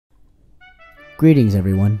Greetings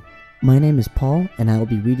everyone, my name is Paul and I will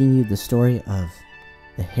be reading you the story of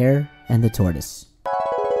The Hare and the Tortoise.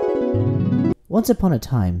 Once upon a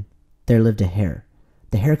time, there lived a hare.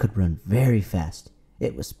 The hare could run very fast.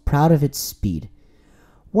 It was proud of its speed.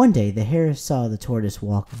 One day, the hare saw the tortoise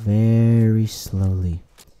walk very slowly.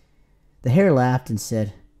 The hare laughed and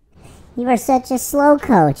said, "You are such a slow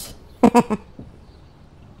coach."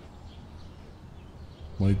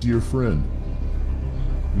 My dear friend,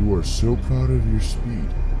 you are so proud of your speed.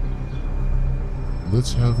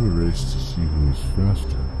 Let's have a race to see who is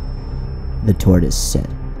faster, the tortoise said.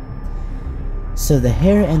 So the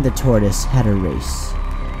hare and the tortoise had a race.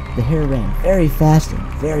 The hare ran very fast and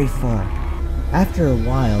very far. After a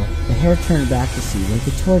while, the hare turned back to see where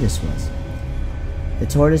the tortoise was. The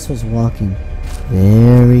tortoise was walking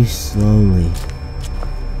very slowly,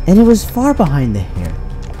 and it was far behind the hare.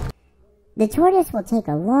 "The tortoise will take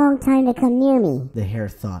a long time to come near me," the hare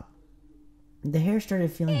thought. The hare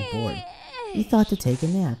started feeling bored. He thought to take a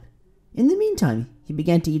nap. In the meantime, he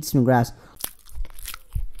began to eat some grass.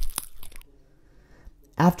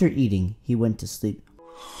 After eating, he went to sleep.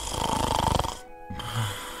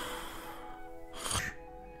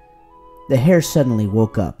 The hare suddenly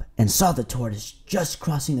woke up and saw the tortoise just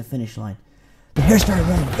crossing the finish line. The hare started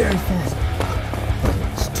running very fast, but it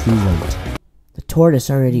was too late. The tortoise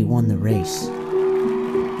already won the race.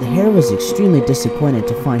 The hare was extremely disappointed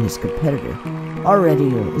to find his competitor already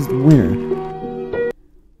as the winner.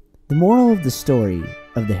 The moral of the story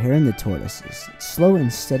of The Hare and the Tortoise is slow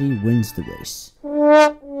and steady wins the race.